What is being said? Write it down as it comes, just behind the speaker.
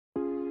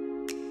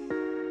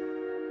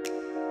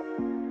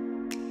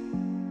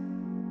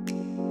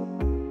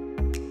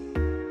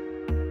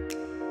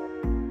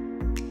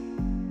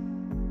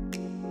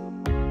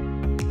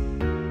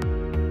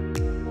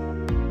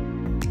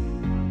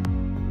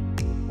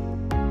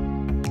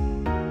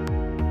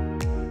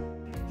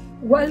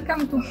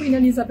Welcome to Queen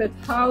Elizabeth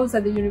House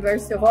at the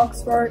University of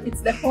Oxford.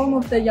 It's the home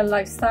of the Young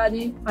Life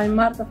Study. I'm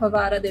Marta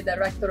Favara, the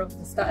director of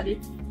the study.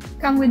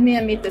 Come with me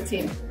and meet the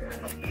team.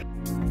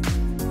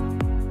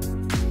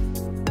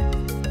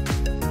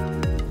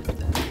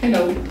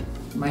 Hello,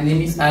 my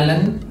name is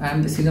Alan.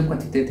 I'm the Senior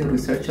Quantitative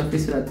Research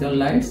Officer at Young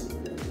Lives.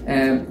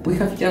 We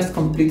have just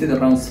completed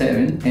round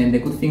 7, and the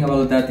good thing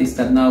about that is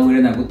that now we're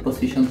in a good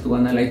position to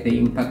analyze the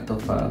impact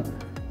of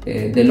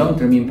the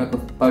long-term impact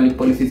of public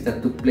policies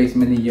that took place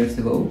many years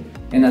ago.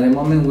 And at the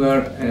moment we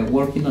are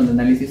working on the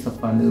analysis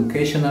of an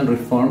educational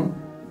reform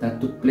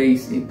that took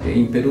place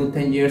in Peru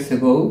 10 years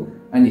ago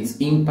and its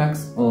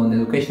impacts on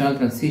educational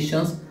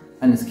transitions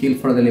and skill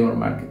for the labor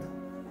market.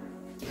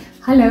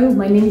 Hello,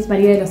 my name is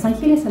Maria de Los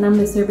Angeles and I'm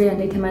the Survey and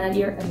Data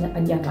Manager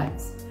at Young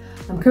Lives.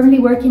 I'm currently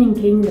working in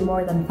cleaning the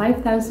more than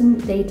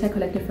 5,000 data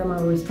collected from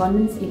our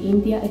respondents in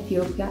India,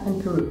 Ethiopia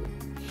and Peru.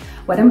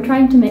 What I'm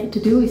trying to make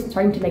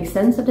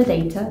sense of the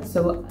data,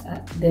 so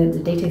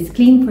the data is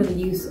clean for the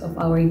use of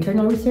our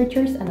internal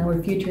researchers and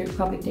our future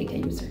public data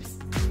users.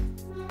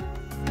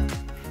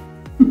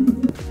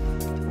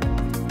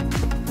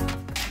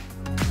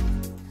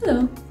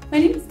 Hello, my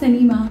name is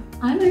Tanima.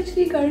 I'm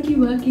actually currently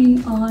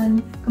working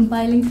on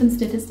compiling some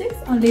statistics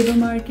on labor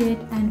market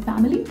and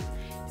family.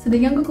 So the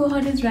younger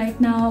cohort is right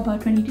now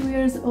about 22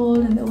 years old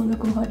and the older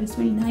cohort is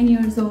 29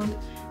 years old.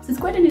 So it's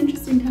quite an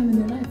interesting time in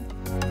their life.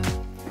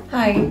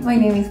 Hi, my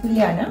name is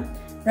Juliana.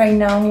 Right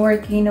now I'm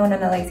working on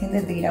analyzing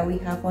the data we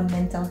have on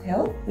mental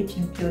health, which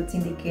includes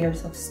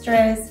indicators of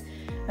stress,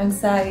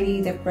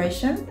 anxiety,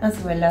 depression, as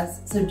well as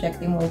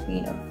subjective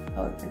well-being of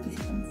our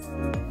participants.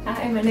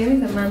 Hi, my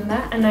name is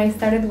Amanda and I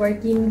started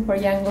working for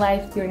Young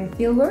Life during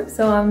fieldwork,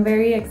 so I'm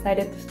very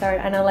excited to start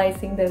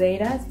analyzing the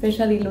data,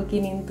 especially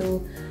looking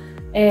into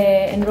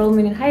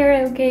enrollment in higher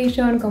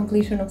education,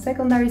 completion of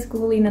secondary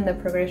schooling, and the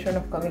progression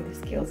of cognitive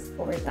skills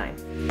over time.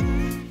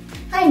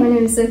 Hi, my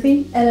name is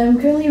Sophie and I'm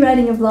currently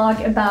writing a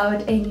blog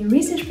about a new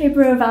research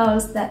paper of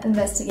ours that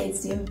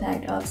investigates the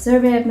impact of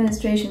survey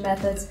administration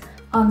methods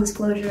on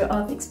disclosure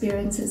of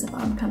experiences of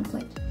armed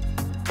conflict.